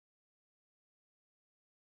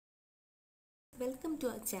Welcome to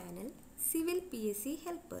our channel Civil PSC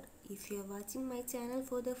Helper. If you are watching my channel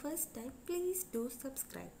for the first time, please do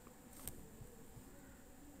subscribe.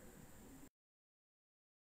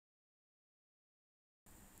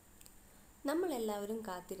 നമ്മളെല്ലാവരും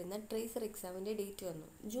കാത്തിരുന്ന tracer എക്സാമിൻ്റെ date വന്നു.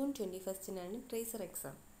 June 21-നാണ് tracer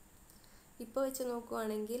exam. ഇപ്പോൾ വെച്ച്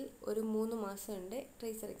നോക്കുവാണെങ്കിൽ ഒരു 3 മാസമുണ്ട്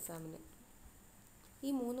tracer എക്സാമിന്.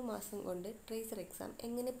 ഈ 3 മാസം കൊണ്ട് ട്രേസർ എക്സാം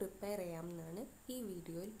എങ്ങനെ പ്രിപ്പയർ ചെയ്യാമെന്നാണ് ഈ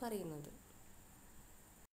വീഡിയോയിൽ പറയുന്നത്.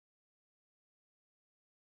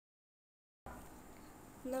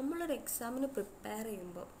 നമ്മളൊരു എക്സാമിന് പ്രിപ്പയർ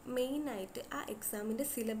ചെയ്യുമ്പോൾ മെയിനായിട്ട് ആ എക്സാമിൻ്റെ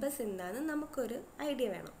സിലബസ് എന്താണെന്ന് നമുക്കൊരു ഐഡിയ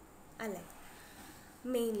വേണം അല്ലേ?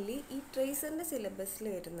 മെയിൻലി ഈ ട്രേസറിൻ്റെ സിലബസിൽ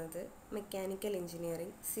വരുന്നത് mechanical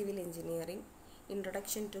engineering, civil engineering,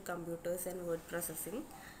 introduction to computers and word processing,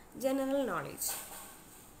 general knowledge.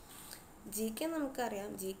 GK നമുക്കറിയാം,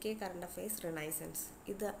 GK കറണ്ട് അഫയേഴ്സ്, റിനൈസൻസ്.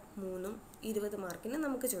 ഇത് 3ഉം 20 മാർക്കിന്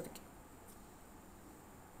നമുക്ക് ചോദിക്കും.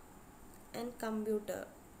 ആൻഡ് കമ്പ്യൂട്ടർ,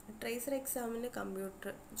 ട്രേസർ എക്സാമിന്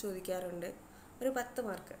കമ്പ്യൂട്ടർ ചോദിക്കാറുണ്ട്, ഒരു 10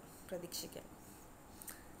 മാർക്ക് പ്രതീക്ഷിക്കാം.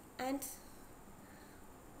 And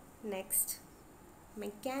next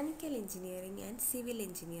mechanical engineering and civil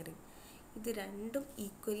engineering. ഇത് രണ്ടും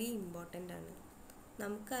ഈക്വലി ഇമ്പോർട്ടൻ്റ് ആണ്.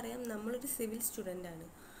 നമുക്കറിയാം നമ്മളൊരു സിവിൽ സ്റ്റുഡൻ്റ് ആണ്.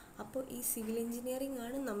 അപ്പോൾ ഈ സിവിൽ എഞ്ചിനീയറിംഗ്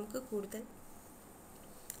ആണ് നമുക്ക് കൂടുതൽ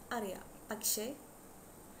അറിയാം. പക്ഷേ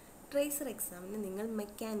ട്രേസർ എക്സാമിന് നിങ്ങൾ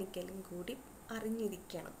മെക്കാനിക്കലും കൂടി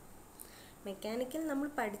അറിഞ്ഞിരിക്കണം. മെക്കാനിക്കൽ നമ്മൾ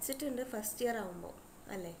പഠിച്ചിട്ടുണ്ട് ഫസ്റ്റ് ഇയർ ആകുമ്പോൾ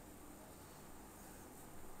അല്ലേ?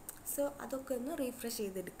 സോ അതൊക്കെ ഒന്ന് റീഫ്രഷ്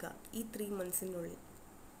ചെയ്തെടുക്കുക ഈ 3 മന്ത്സിനുള്ളിൽ.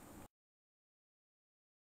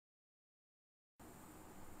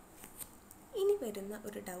 ഇനി വരുന്ന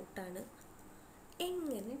ഒരു ഡൗട്ടാണ്,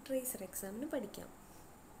 എങ്ങനെ ട്രേസർ എക്സാമിന് പഠിക്കാം?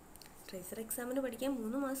 ട്രേസർ എക്സാമിന് പഠിക്കാൻ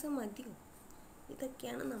 3 മാസം മതിയോ?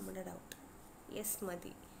 ഇതൊക്കെയാണ് നമ്മുടെ ഡൗട്ട്. യെസ്,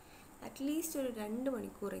 മതി. അറ്റ്ലീസ്റ്റ് ഒരു 2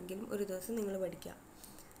 മണിക്കൂറെങ്കിലും ഒരു ദിവസം നിങ്ങൾ പഠിക്കുക.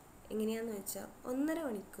 എങ്ങനെയാണെന്ന് വെച്ചാൽ 1.5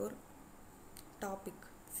 മണിക്കൂർ ടോപ്പിക്,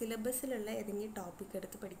 സിലബസിലുള്ള ഏതെങ്കിലും ടോപ്പിക്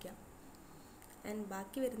എടുത്ത് പഠിക്കാം. ആൻഡ്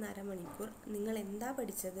ബാക്കി വരുന്ന അരമണിക്കൂർ നിങ്ങൾ എന്താ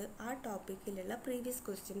പഠിച്ചത് ആ ടോപ്പിക്കിലുള്ള പ്രീവിയസ്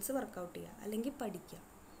ക്വസ്റ്റ്യൻസ് വർക്കൗട്ട് ചെയ്യുക അല്ലെങ്കിൽ പഠിക്കുക.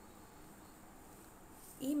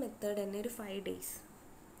 ഈ മെത്തേഡ് തന്നെ ഒരു 5 ഡേയ്സ്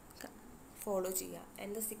ഫോളോ ചെയ്യുക.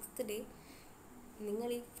 ആൻഡ് ദ 6th ഡേ നിങ്ങൾ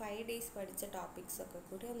ഈ 5 ഡേയ്സ് പഠിച്ച ടോപ്പിക്സൊക്കെ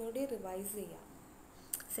കൂടി ഒന്നുകൂടി റിവൈസ് ചെയ്യുക.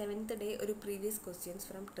 7th ഡേ ഒരു previous questions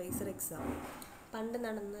from tracer exam, പണ്ട്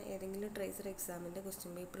നടന്ന ഏതെങ്കിലും ട്രേസർ എക്സാമിൻ്റെ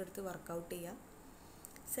ക്വസ്റ്റ്യൻ പേപ്പർ എടുത്ത് വർക്കൗട്ട് ചെയ്യുക.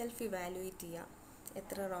 സെൽഫ് ഇവാലുവേറ്റ് ചെയ്യുക.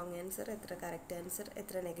 എത്ര റോങ് ആൻസർ, എത്ര കറക്റ്റ് ആൻസർ,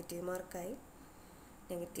 എത്ര നെഗറ്റീവ് മാർക്കായി,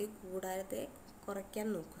 നെഗറ്റീവ് കൂടാതെ കുറയ്ക്കാൻ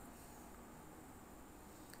നോക്കുക.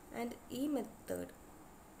 ആൻഡ് ഈ മെത്തേഡ്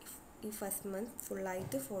ഈ ഫസ്റ്റ് മന്ത്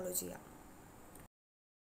ഫുള്ളായിട്ട് ഫോളോ ചെയ്യാം.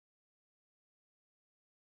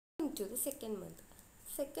 ടു ദ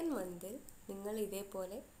സെക്കൻഡ് മന്തിൽ നിങ്ങൾ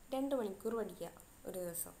ഇതേപോലെ 2 മണിക്കൂർ പഠിക്കുക ഒരു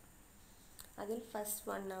ദിവസം. അതിൽ ഫസ്റ്റ്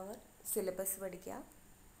 1 hour സിലബസ് പഠിക്കുക.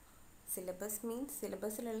 സിലബസ് മീൻസ്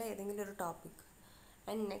സിലബസിലുള്ള ഏതെങ്കിലും ഒരു topic.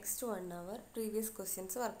 And next 1 hour previous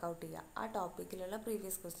questions work out ചെയ്യുക. ആ ടോപ്പിക്കിലുള്ള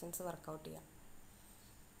പ്രീവിയസ് ക്വസ്റ്റ്യൻസ് വർക്കൗട്ട് ചെയ്യുക.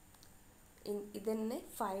 ഇതന്നെ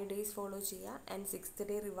 5 ഡേയ്സ് ഫോളോ ചെയ്യുക. ആൻഡ് 6th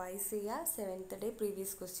ഡേ റിവൈസ് ചെയ്യുക. 7th day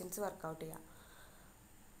previous questions work out ചെയ്യുക.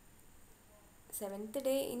 7th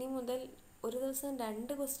ഡേ ഇനി മുതൽ ഒരു ദിവസം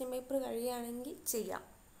 2 ക്വസ്റ്റ്യൻ പേപ്പർ കഴിയുകയാണെങ്കിൽ ചെയ്യാം.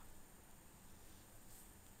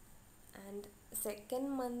 ആൻഡ്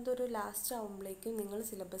സെക്കൻഡ് മന്ത് ഒരു ലാസ്റ്റ് ആകുമ്പോഴേക്കും നിങ്ങൾ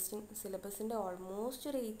സിലബസിൻ്റെ ഓൾമോസ്റ്റ്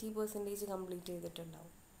ഒരു 80% കംപ്ലീറ്റ്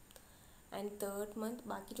ചെയ്തിട്ടുണ്ടാവും. ആൻഡ് തേർഡ് മന്ത്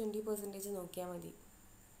ബാക്കി 20% നോക്കിയാൽ മതി.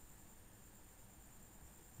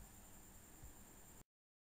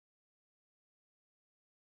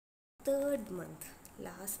 Third month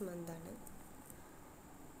last മന്താണ്.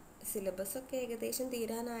 സിലബസൊക്കെ ഏകദേശം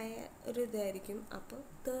തീരാനായ ഒരു ഇതായിരിക്കും. അപ്പോൾ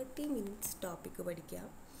 30 minutes ടോപ്പിക്ക് പഠിക്കുക.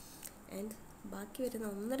 ആൻഡ് ബാക്കി വരുന്ന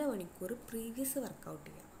 1.5 മണിക്കൂർ പ്രീവിയസ് വർക്കൗട്ട്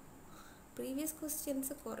ചെയ്യുക. പ്രീവിയസ്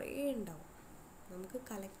ക്വസ്റ്റ്യൻസ് കുറേ ഉണ്ടാവും. നമുക്ക്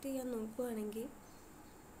കളക്ട് ചെയ്യാൻ നോക്കുകയാണെങ്കിൽ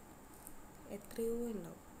എത്രയോ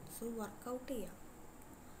ഉണ്ടാവും. സോ വർക്കൗട്ട് ചെയ്യുക.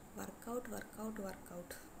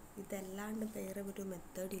 വർക്കൗട്ട് ഇതല്ലാണ്ട് വേറെ ഒരു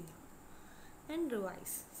മെത്തേഡില്ല. And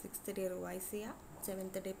revise. 6th day revise ചെയ്യുക.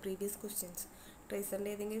 7th ഡേ പ്രീവിയസ് ക്വസ്റ്റ്യൻസ്,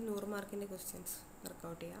 ട്രേസറിൻ്റെ ഏതെങ്കിലും 100 മാർക്കിൻ്റെ ക്വസ്റ്റ്യൻസ്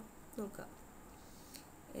വർക്കൗട്ട് ചെയ്യുക. നോക്കുക.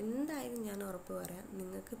 എന്തായാലും ഞാൻ ഉറപ്പ് പറയാം,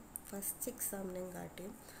 നിങ്ങൾക്ക് ഫസ്റ്റ് എക്സാമിനെയും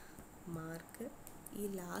കാട്ടിയും മാർക്ക് ഈ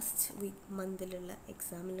ലാസ്റ്റ് മന്തിലുള്ള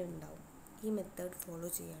എക്സാമിലുണ്ടാവും ഈ മെത്തേഡ് ഫോളോ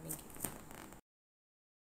ചെയ്യുകയാണെങ്കിൽ.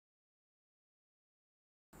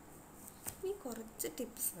 ഈ കുറച്ച്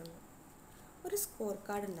ടിപ്സാണ്. ഒരു സ്കോർ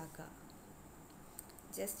കാർഡ് ഉണ്ടാക്കുക.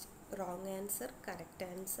 Just wrong answer, correct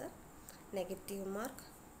answer, negative mark,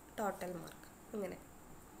 total mark,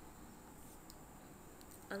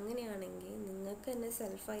 അങ്ങനെയാണെങ്കിൽ നിങ്ങൾക്ക് തന്നെ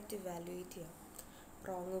സെൽഫായിട്ട് ഇവാലുവേറ്റ് ചെയ്യാം.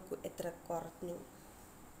 റോങ് എത്ര കുറഞ്ഞു,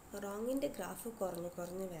 റോങ്ങിൻ്റെ ഗ്രാഫ്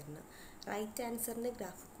കുറഞ്ഞ് വരണം, റൈറ്റ് ആൻസറിൻ്റെ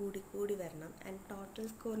ഗ്രാഫ് കൂടി വരണം, ആൻഡ് ടോട്ടൽ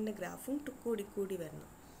സ്കോറിൻ്റെ ഗ്രാഫും കൂടി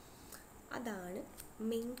വരണം. അതാണ്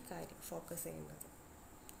മെയിൻ കാര്യം ഫോക്കസ് ചെയ്യേണ്ടത്.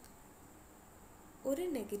 ഒരു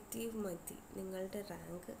നെഗറ്റീവ് മതി നിങ്ങളുടെ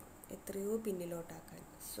റാങ്ക് എത്രയോ പിന്നിലോട്ടാക്കാൻ.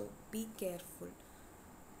 So be careful.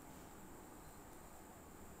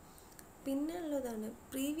 പിന്നെ ഉള്ളതാണ്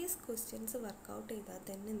പ്രീവിയസ് ക്വസ്റ്റ്യൻസ് വർക്കൗട്ട് ചെയ്താൽ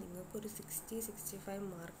തന്നെ നിങ്ങൾക്കൊരു 60-65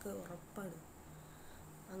 മാർക്ക് ഉറപ്പാണ്.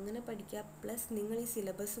 അങ്ങനെ പഠിക്കുക. പ്ലസ് നിങ്ങൾ ഈ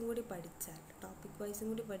സിലബസും കൂടി പഠിച്ചാൽ, ടോപ്പിക് വൈസും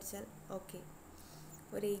കൂടി പഠിച്ചാൽ ഓക്കെ,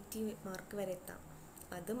 ഒരു 80 മാർക്ക് വരെ എത്താം.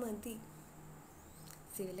 അത് മതി.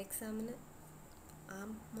 സിവിൽ എക്സാമിന് ആ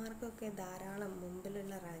മാർക്കൊക്കെ ധാരാളം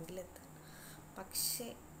മുമ്പിലുള്ള റാങ്കിലെത്താൻ. പക്ഷേ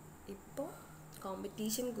ഇപ്പോൾ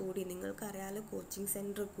കോമ്പറ്റീഷൻ കൂടി, നിങ്ങൾക്കറിയാലോ, കോച്ചിങ്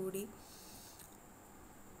സെൻറ്റർ കൂടി,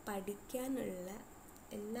 പഠിക്കാനുള്ള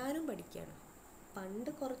എല്ലാവരും പഠിക്കുകയാണ്. പണ്ട്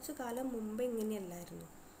കുറച്ചു കാലം മുമ്പ് ഇങ്ങനെയല്ലായിരുന്നു.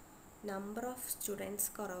 നമ്പർ ഓഫ് സ്റ്റുഡൻസ്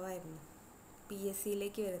കുറവായിരുന്നു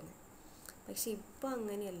PSCയിലേക്ക് വരുന്നത്. പക്ഷെ ഇപ്പോൾ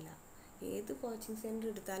അങ്ങനെയല്ല. ഏത് കോച്ചിങ് സെൻറ്റർ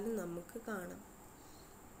എടുത്താലും നമുക്ക് കാണാം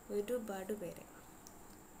ഒരുപാട് പേരെ.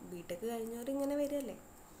 BTech കഴിഞ്ഞവരിങ്ങനെ വരികയല്ലേ,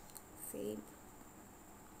 same.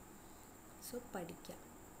 സോ പഠിക്കാം.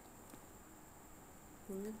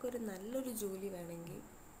 നിങ്ങൾക്കൊരു നല്ലൊരു ജോലി വേണമെങ്കിൽ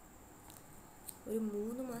ഒരു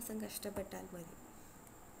 3 മാസം കഷ്ടപ്പെട്ടാൽ മതി.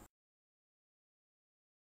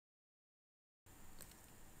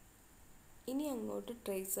 ഇനി അങ്ങോട്ട്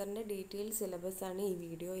ട്രേസറിൻ്റെ ഡീറ്റെയിൽ സിലബസാണ് ഈ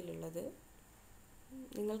വീഡിയോയിലുള്ളത്.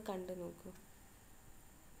 നിങ്ങൾ കണ്ടു നോക്കൂ.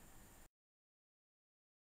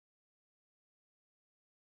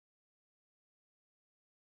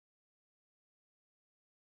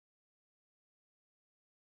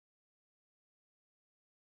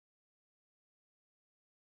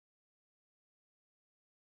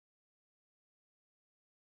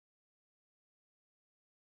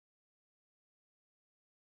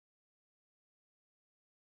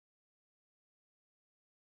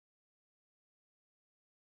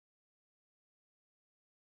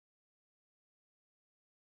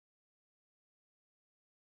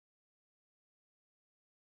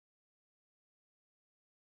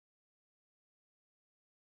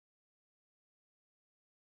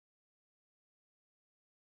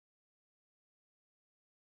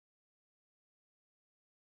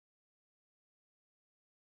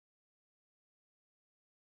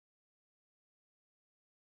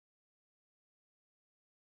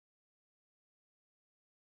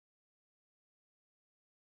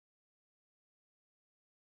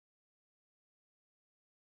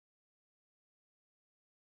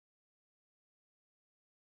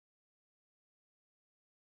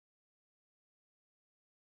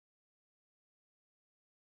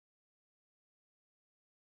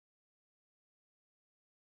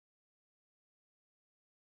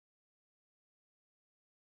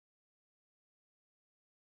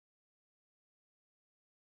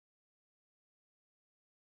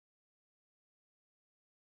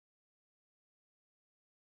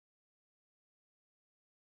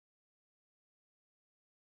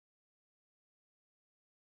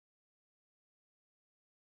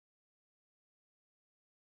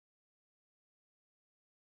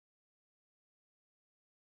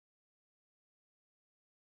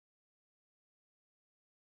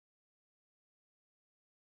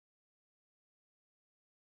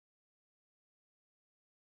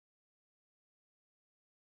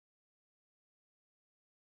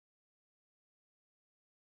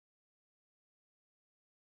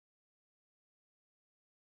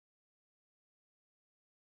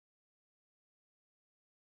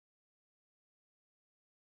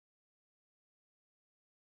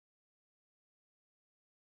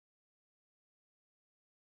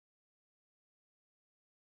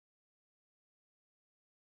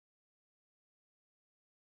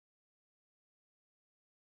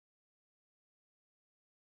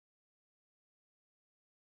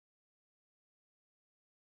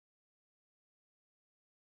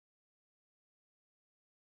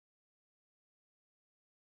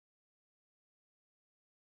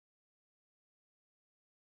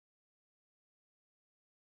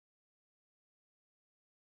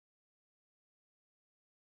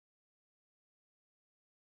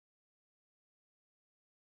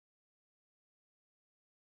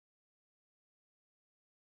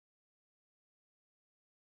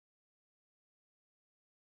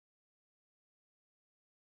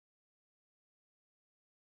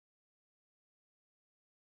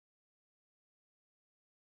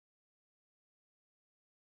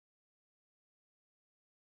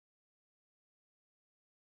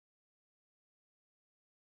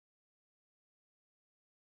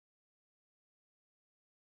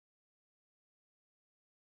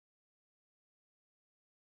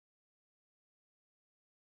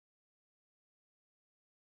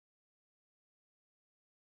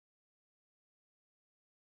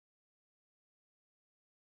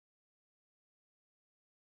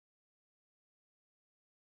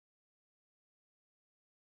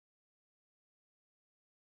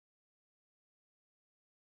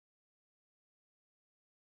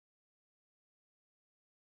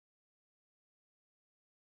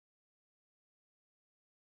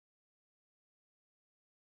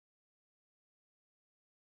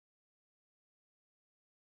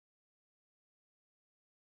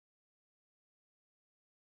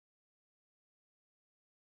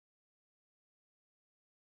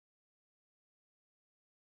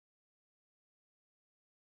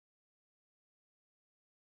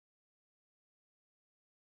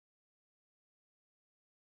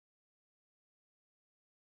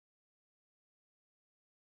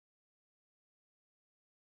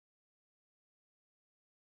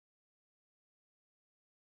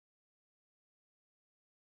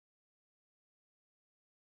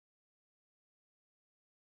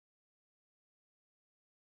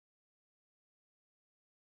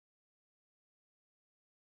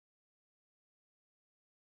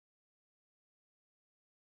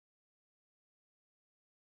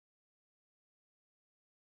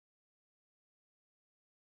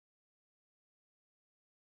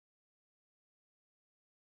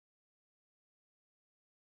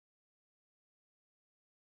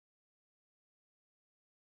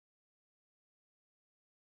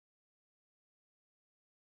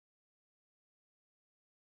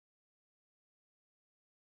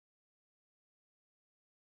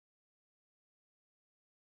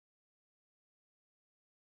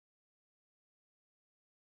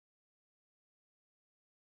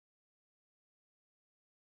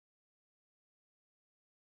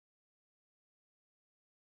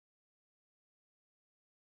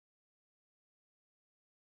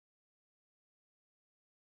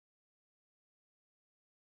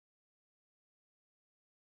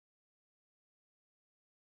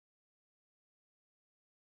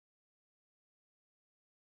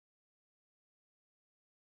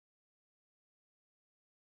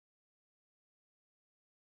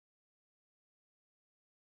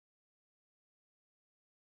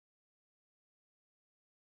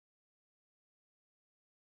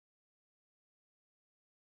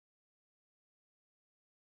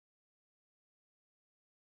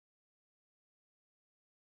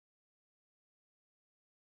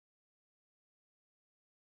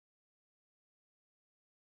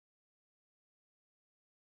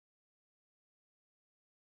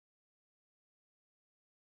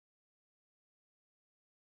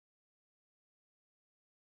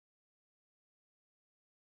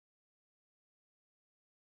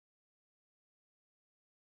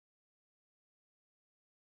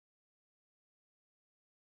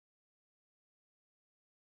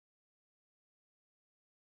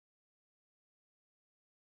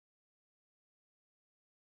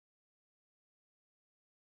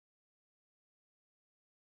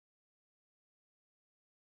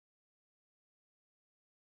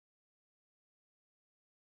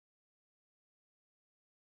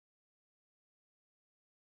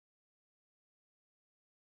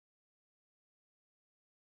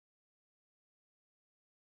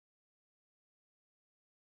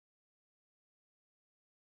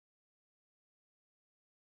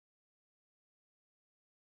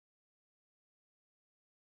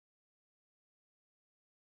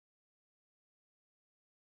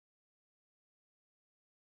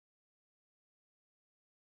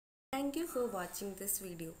 Thank you for watching this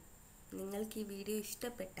video. നിങ്ങൾക്ക് ഈ വീഡിയോ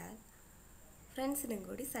ഇഷ്ടപ്പെട്ടാൽ ഫ്രണ്ട്സിനും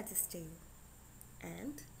കൂടി സജസ്റ്റ് ചെയ്യൂ.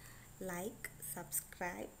 And like,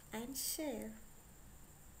 subscribe and share.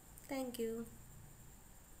 Thank you.